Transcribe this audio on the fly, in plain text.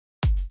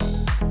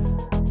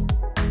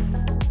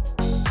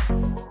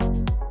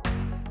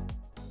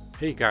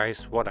Hey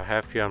guys, what I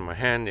have here on my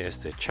hand is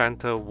the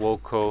Chanter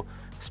Vocal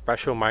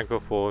special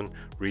microphone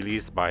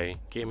released by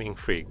Gaming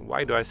Freak.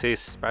 Why do I say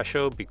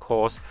special?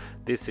 Because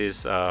this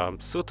is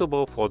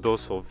suitable for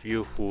those of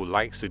you who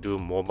likes to do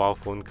mobile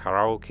phone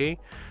karaoke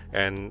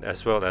and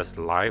as well as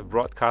live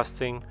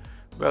broadcasting.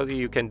 Well,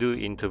 you can do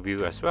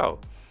interview as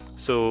well.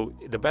 So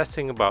the best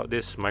thing about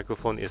this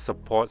microphone is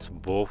supports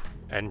both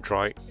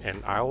Android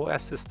and iOS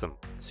system.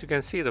 As you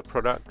can see, the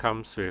product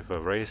comes with a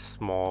very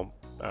small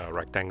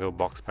rectangle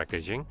box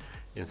packaging.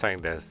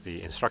 Inside there's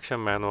the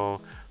instruction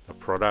manual. The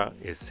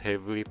product is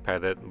heavily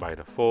padded by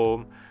the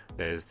foam.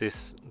 There's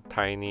this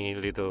tiny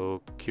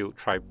little cute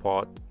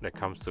tripod that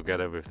comes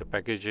together with the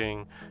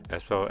packaging,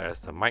 as well as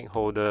the mic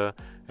holder,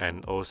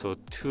 and also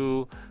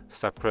two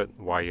separate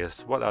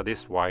wires. What are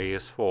these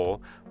wires for?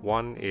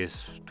 One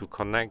is to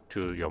connect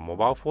to your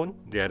mobile phone.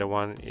 The other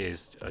one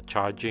is a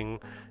charging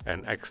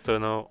and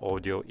external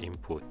audio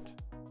input.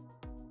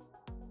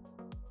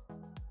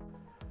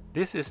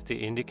 This is the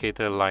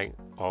indicator light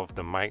of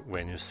the mic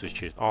when you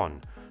switch it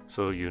on,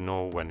 so you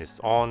know when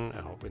it's on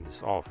and when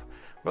it's off.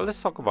 Well,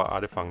 let's talk about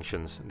other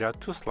functions. There are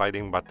two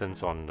sliding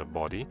buttons on the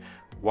body.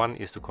 One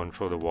is to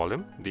control the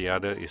volume, the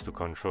other is to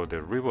control the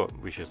reverb,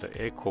 which is the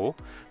echo.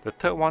 The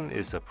third one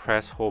is a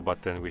press hold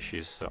button, which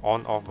is the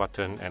on-off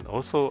button, and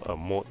also a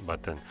mode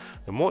button.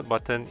 The mode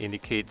button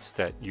indicates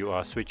that you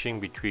are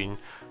switching between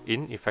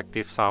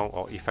ineffective sound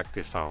or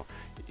effective sound.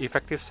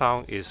 Effective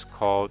sound is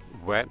called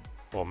wet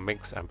or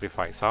mixed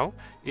amplified sound.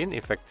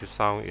 Ineffective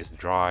sound is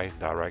dry,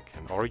 direct,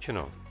 and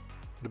original.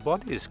 The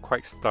body is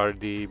quite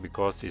sturdy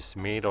because it's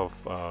made of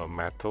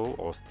metal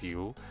or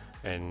steel,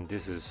 and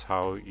this is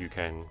how you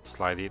can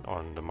slide it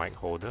on the mic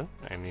holder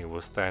and it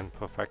will stand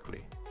perfectly.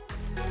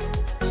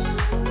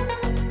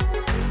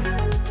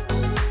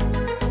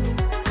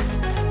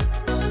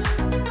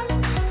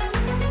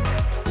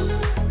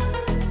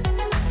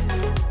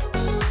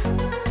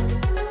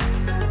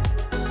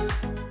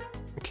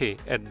 Okay,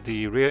 at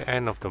the rear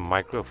end of the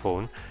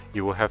microphone,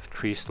 you will have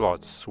three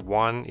slots.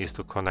 One is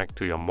to connect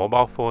to your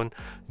mobile phone,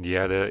 the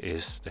other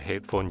is the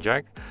headphone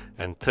jack,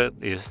 and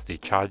third is the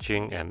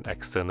charging and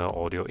external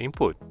audio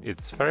input.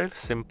 It's very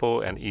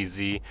simple and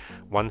easy.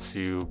 Once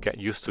you get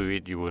used to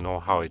it, you will know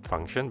how it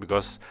functions,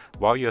 because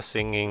while you're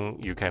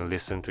singing, you can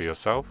listen to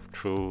yourself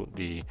through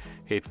the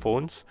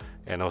headphones,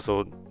 and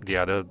also the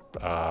other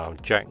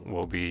jack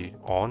will be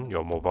on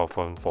your mobile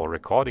phone for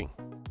recording.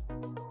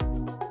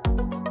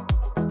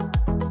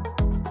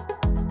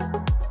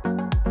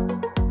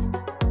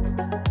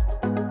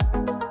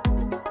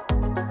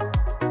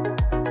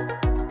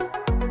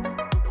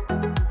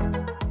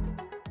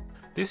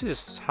 This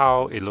is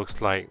how it looks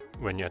like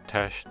when you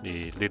attach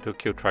the little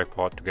cute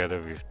tripod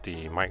together with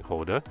the mic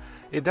holder.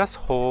 It does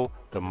hold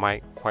the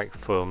mic quite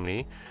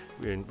firmly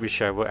in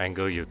whichever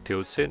angle you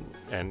tilt it,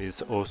 and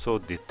it's also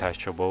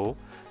detachable.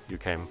 You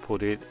can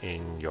put it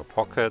in your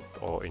pocket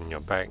or in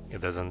your bag.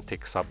 It doesn't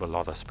take up a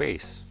lot of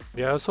space.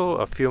 There are also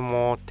a few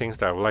more things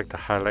that I would like to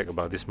highlight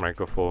about this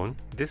microphone.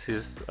 This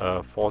is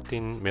a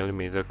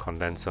 14mm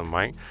condenser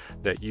mic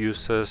that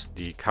uses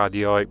the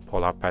Cardioid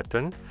polar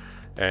pattern,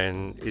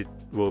 and it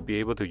will be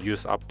able to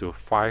use up to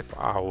 5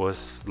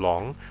 hours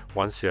long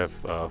once you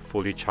have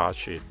fully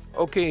charged it.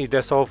 Okay,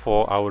 that's all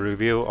for our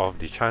review of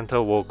the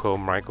Chanter Vocal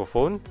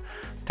microphone.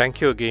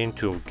 Thank you again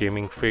to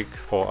Gaming Freak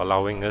for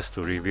allowing us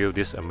to review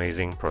this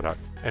amazing product.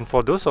 And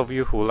for those of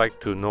you who like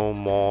to know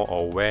more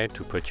or where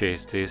to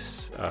purchase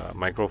this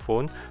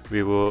microphone,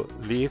 we will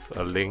leave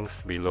a link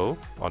below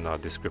on our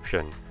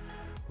description.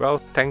 Well,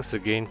 thanks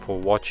again for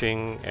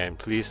watching, and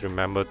please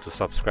remember to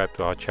subscribe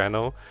to our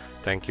channel.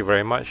 Thank you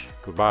very much.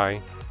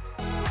 Goodbye.